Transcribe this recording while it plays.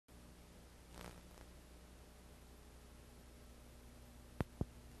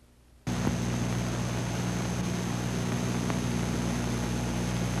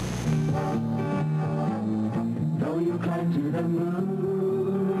the moon.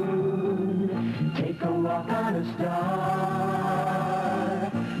 Take a walk on a star.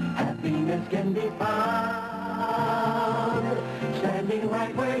 Happiness can be found standing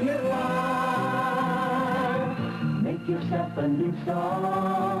right where you are. Make yourself a new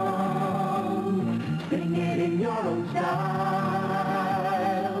song. Sing it in your own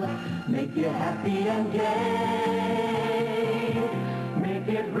style. Make you happy and gay. Make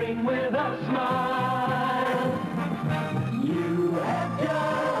it ring with a smile. You have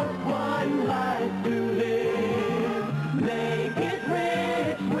just one life to live. Make it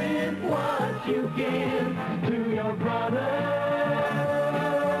rich with what you give to your brother.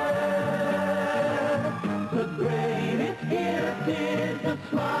 The greatest gift is the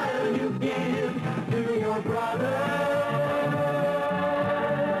smile you give to your brother.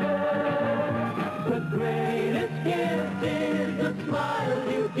 The greatest gift is the smile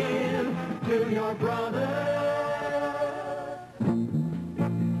you give to your brother.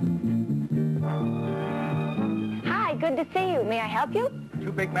 Hi, good to see you. May I help you?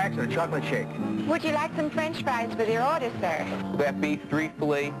 2 Big Macs and a chocolate shake. Would you like some French fries with your order, sir? Will that be 3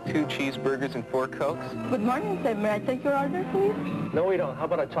 filet, 2 cheeseburgers, and 4 Cokes? Good morning, sir. May I take your order, please? No, we don't. How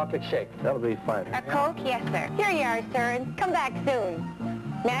about a chocolate shake? That'll be fine. A Coke? Yes, sir. Here you are, sir, and come back soon.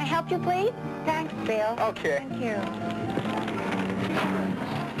 May I help you, please? Thanks, Bill. Okay. Thank you.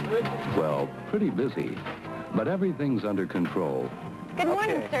 Well, pretty busy, but everything's under control. Good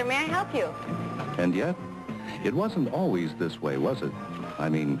morning, Okay. sir. May I help you? And yet, it wasn't always this way, was it? I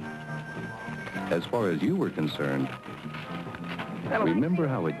mean, as far as you were concerned, remember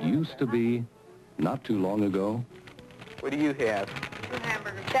how it used to be not too long ago? What do you have? 2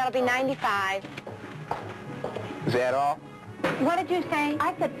 hamburgers. That'll be 95. Is that all? What did you say?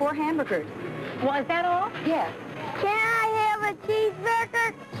 I said 4 hamburgers. Well, is that all? Yes. Can I have a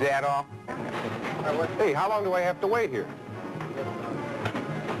cheeseburger? Is that all? Hey, how long do I have to wait here?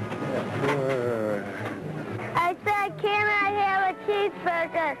 I said, can I have a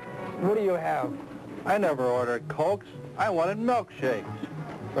cheeseburger? What do you have? I never ordered Cokes. I wanted milkshakes.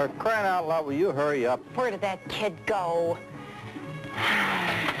 For crying out loud, will you hurry up? Where did that kid go?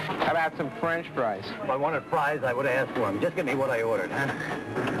 How about some French fries? If I wanted fries, I would have asked for them. Just give me what I ordered, huh?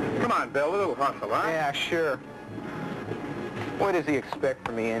 Come on, Bill, a little hustle, huh? Yeah, sure. What does he expect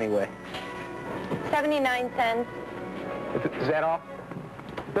from me anyway? 79 cents. Is that all?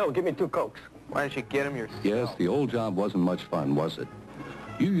 Bill, give me 2 Cokes. Why don't you get him yourself? Yes, the old job wasn't much fun, was it?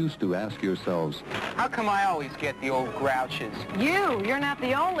 You used to ask yourselves, How come I always get the old grouches? You're not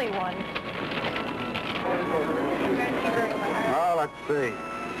the only one. Well, let's see.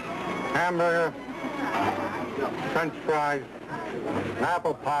 Hamburger, French fries,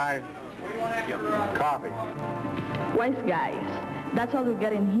 apple pie, coffee. Wise guys. That's all we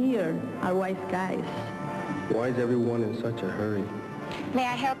get in here, are wise guys. Why is everyone in such a hurry? May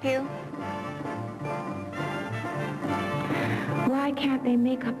I help you? Why can't they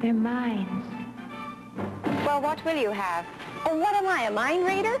make up their minds? Well, what will you have? Oh, what am I, a mind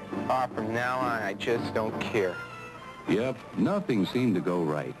reader? Oh, from now on, I just don't care. yep, nothing seemed to go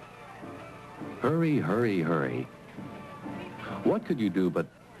right. Hurry, hurry, hurry. What could you do but,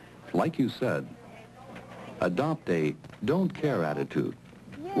 like you said, adopt a don't care attitude?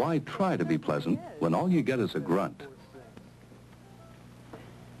 Why try to be pleasant when all you get is a grunt?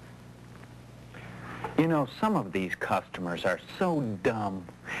 You know, some of these customers are so dumb.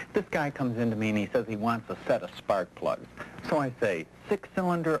 This guy comes into me and he says he wants a set of spark plugs. So I say,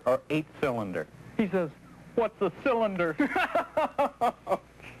 6-cylinder or 8-cylinder? He says, what's a cylinder?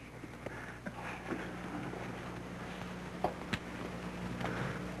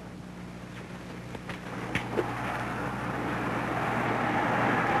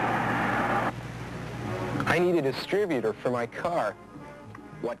 I need a distributor for my car.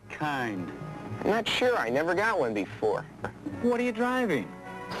 What kind? I'm not sure. I never got one before. What are you driving?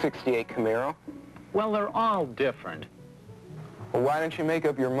 68 Camaro. Well, they're all different. Well, why don't you make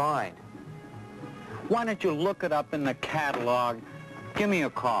up your mind? Why don't you look it up in the catalog? Give me a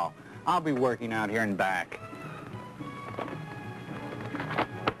call. I'll be working out here and back.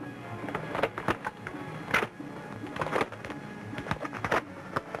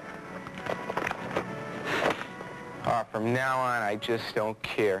 Oh, from now on, I just don't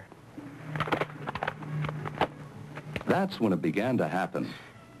care. That's when it began to happen.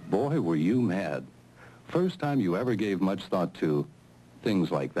 Boy, were you mad. First time you ever gave much thought to things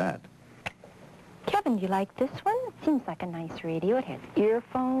like that. Kevin, do you like this one? It seems like a nice radio. It has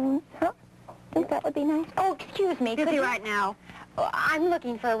earphones. Huh? Think that would be nice? Oh, excuse me. Busy right now. Oh, I'm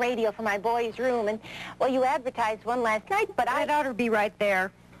looking for a radio for my boy's room, and, well, you advertised one last night, but It ought to be right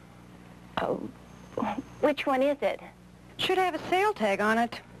there. Oh, which one is it? Should have a sale tag on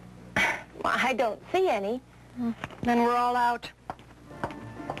it. Well, I don't see any. Then we're all out.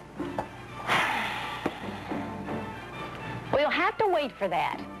 We'll have to wait for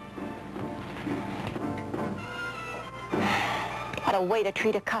that. What a way to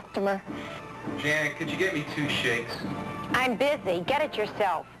treat a customer. Janet, could you get me 2 shakes? I'm busy. Get it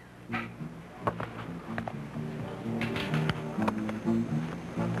yourself.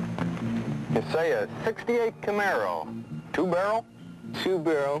 You say a 68 Camaro. 2-barrel?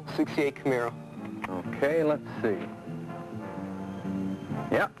 2-barrel, 68 Camaro. Okay, let's see.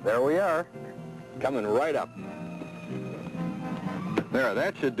 Yep, there we are. Coming right up. There,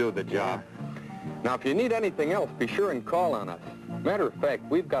 that should do the job. Now, if you need anything else, be sure and call on us. Matter of fact,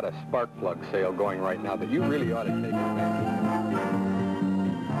 we've got a spark plug sale going right now that you really ought to take advantage of.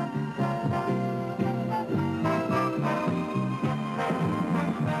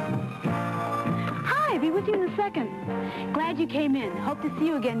 Hi, be with you in a second. Glad you came in. Hope to see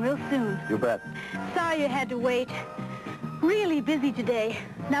you again real soon. You bet. Sorry you had to wait. Really busy today.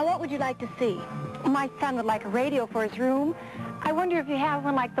 Now, what would you like to see? My son would like a radio for his room. I wonder if you have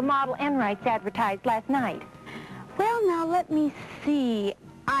one like the Model Enrights advertised last night. Well, now, let me see.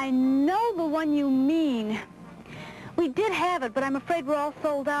 I know the one you mean. We did have it, but I'm afraid we're all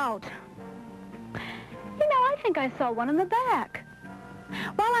sold out. You know, I think I saw one in the back.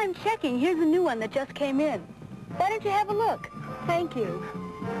 While I'm checking, here's a new one that just came in. Why don't you have a look? Thank you.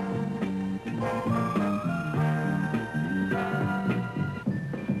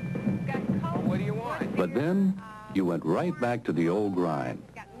 What do you want? But then you went right back to the old grind.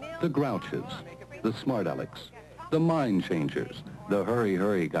 The grouches, the smart alecks, the mind changers, the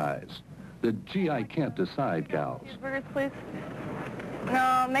hurry guys, the gee I can't decide gals. Burgers, please.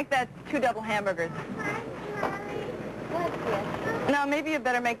 No, make that 2 double hamburgers. No, maybe you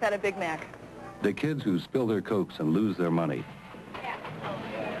better make that a Big Mac. The kids who spill their Cokes and lose their money.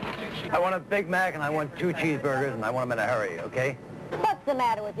 I want a Big Mac and I want 2 cheeseburgers and I want them in a hurry, okay? What's the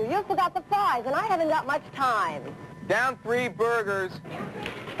matter with you? You forgot the fries, and I haven't got much time. Down 3 burgers.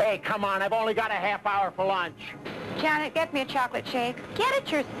 Hey, come on, I've only got a half hour for lunch. Janet, get me a chocolate shake. Get it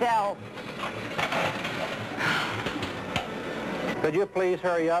yourself. Could you please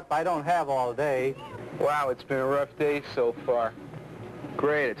hurry up? I don't have all day. Wow, it's been a rough day so far.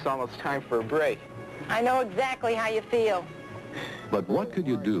 Great, it's almost time for a break. I know exactly how you feel. But what could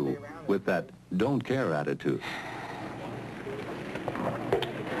you do with that don't care attitude?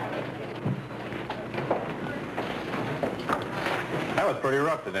 That was pretty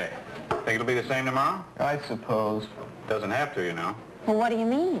rough today. Think it'll be the same tomorrow? I suppose. Doesn't have to, you know. Well, what do you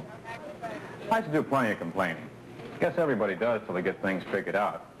mean? I used to do plenty of complaining. Guess everybody does till they get things figured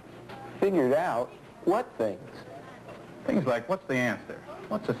out. Figured out? What things? Things like, what's the answer?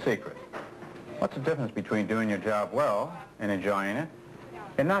 What's the secret? What's the difference between doing your job well and enjoying it,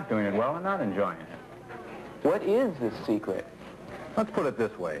 and not doing it well and not enjoying it? What is the secret? Let's put it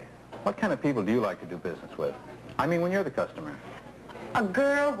this way. What kind of people do you like to do business with? I mean, when you're the customer. A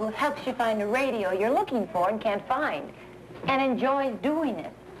girl who helps you find a radio you're looking for and can't find, and enjoys doing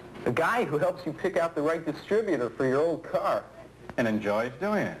it. A guy who helps you pick out the right distributor for your old car. And enjoys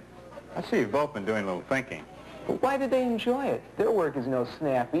doing it. I see you've both been doing a little thinking. But why do they enjoy it? Their work is no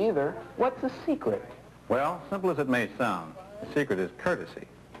snap either. What's the secret? Well, simple as it may sound, the secret is courtesy.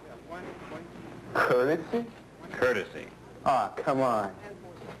 Courtesy? Courtesy. Ah, come on.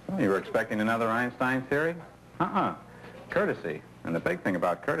 You were expecting another Einstein theory? Courtesy. And the big thing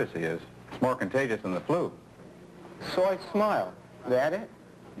about courtesy is it's more contagious than the flu. So I smile. That it?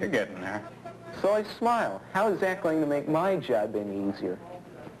 You're getting there. So I smile. How is that going to make my job any easier?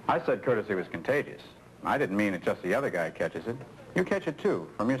 I said courtesy was contagious. I didn't mean that just the other guy catches it. You catch it too,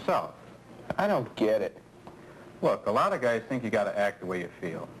 from yourself. I don't get it. Look, a lot of guys think you got to act the way you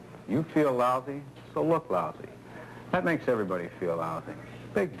feel. You feel lousy, so look lousy. That makes everybody feel lousy.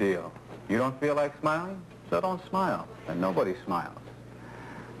 Big deal. You don't feel like smiling, so don't smile. And nobody smiles.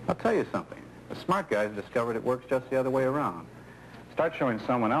 I'll tell you something. The smart guys discovered it works just the other way around. Start showing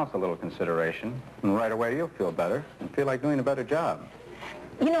someone else a little consideration, and right away you'll feel better and feel like doing a better job.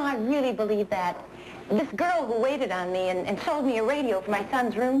 You know, I really believe that. This girl who waited on me and sold me a radio for my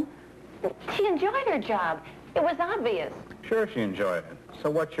son's room, she enjoyed her job. It was obvious. Sure she enjoyed it. So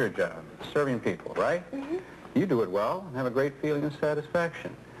what's your job? Serving people, right? Mm-hmm. You do it well and have a great feeling of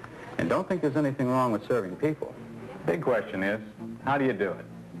satisfaction. And don't think there's anything wrong with serving people. Big question is, how do you do it?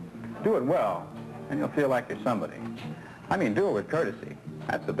 Do it well, and you'll feel like you're somebody. I mean, do it with courtesy.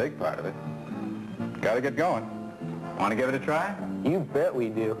 That's the big part of it. Gotta get going. Want to give it a try? You bet we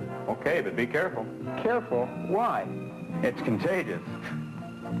do. Okay, but be careful. Careful? Why? It's contagious.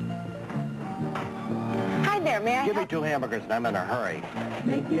 Hi there, may I Give me help 2 hamburgers and I'm in a hurry.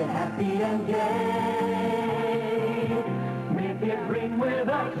 Make you happy and gay. Make it ring with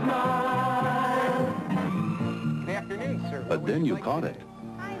a smile. Good afternoon, sir. But then you caught it.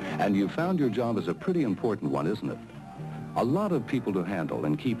 And you found your job is a pretty important one, isn't it? A lot of people to handle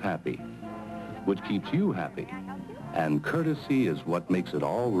and keep happy, which keeps you happy. And courtesy is what makes it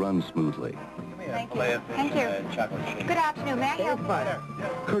all run smoothly. Thank you. Thank you. Good afternoon, may I help you?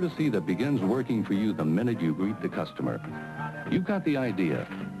 Courtesy that begins working for you the minute you greet the customer. You've got the idea.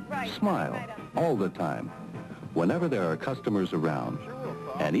 Smile all the time, whenever there are customers around,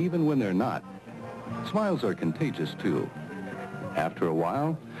 and even when they're not. Smiles are contagious, too. After a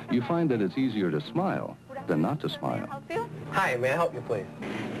while, you find that it's easier to smile than not to smile. Hi, may I help you, please?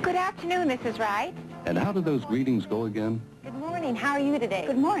 Good afternoon, Mrs. Wright. And how do those greetings go again? Good morning, how are you today?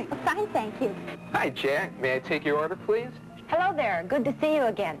 Good morning. Fine, thank you. Hi, Jack. May I take your order, please? Hello there, good to see you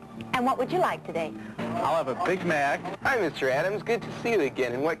again. And what would you like today? I'll have a Big Mac. Hi, Mr. Adams. Good to see you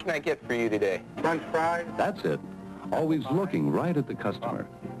again. And what can I get for you today? French fries. That's it. Always looking right at the customer.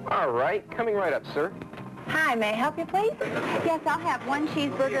 All right. Coming right up, sir. Hi, may I help you, please? Yes, I'll have 1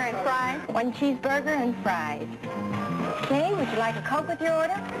 cheeseburger and fries. 1 cheeseburger and fries. Okay, would you like a Coke with your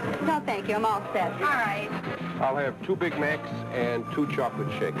order? No, thank you, I'm all set. All right. I'll have 2 Big Macs and 2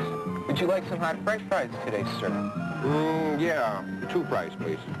 chocolate shakes. Would you like some hot French fries today, sir? Yeah. 2 fries,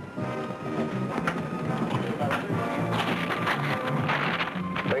 please.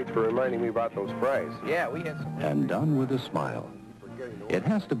 Thanks for reminding me about those fries. Yeah, we had some. And done with a smile. It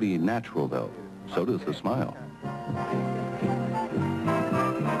has to be natural, though. So does the smile.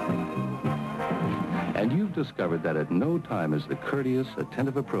 And you've discovered that at no time is the courteous,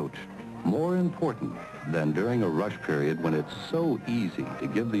 attentive approach more important than during a rush period when it's so easy to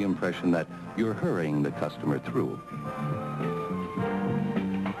give the impression that you're hurrying the customer through.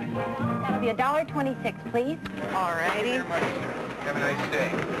 That'll be $1.26, please. All righty. Have a nice day.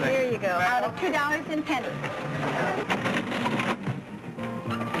 Here you go. Out of $2.10.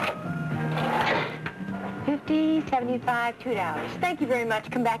 $50, $75, $2. Thank you very much.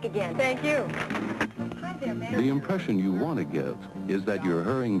 Come back again. Thank you. Hi there, ma'am. The impression you want to give is that you're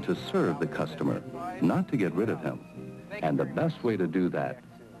hurrying to serve the customer, not to get rid of him. And the best way to do that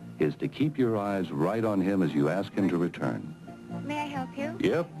is to keep your eyes right on him as you ask him to return. May I help you?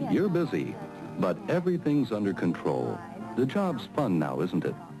 Yep, you're busy, but everything's under control. The job's fun now, isn't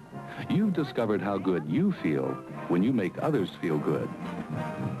it? You've discovered how good you feel when you make others feel good.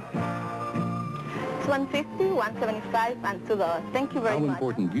 It's $1.50, $1.75, and $2. Thank you very How much.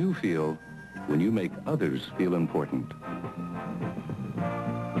 important you feel when you make others feel important.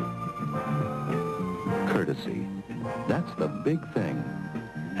 Courtesy. That's the big thing.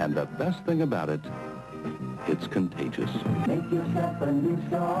 And the best thing about it, it's contagious. Make yourself a new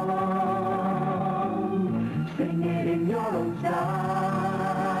song. Sing it in your own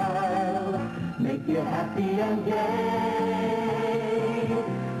style. Make you happy and gay.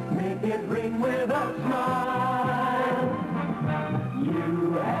 Make it ring with a smile.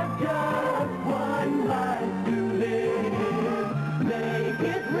 You have just one life to live. Make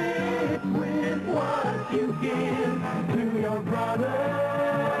it rich with what you give to your brother.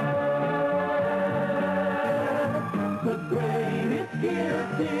 The greatest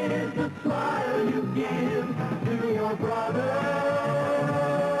gift is the smile you give to your brother.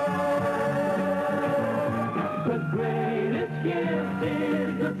 The greatest gift is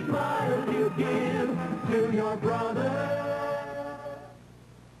the smile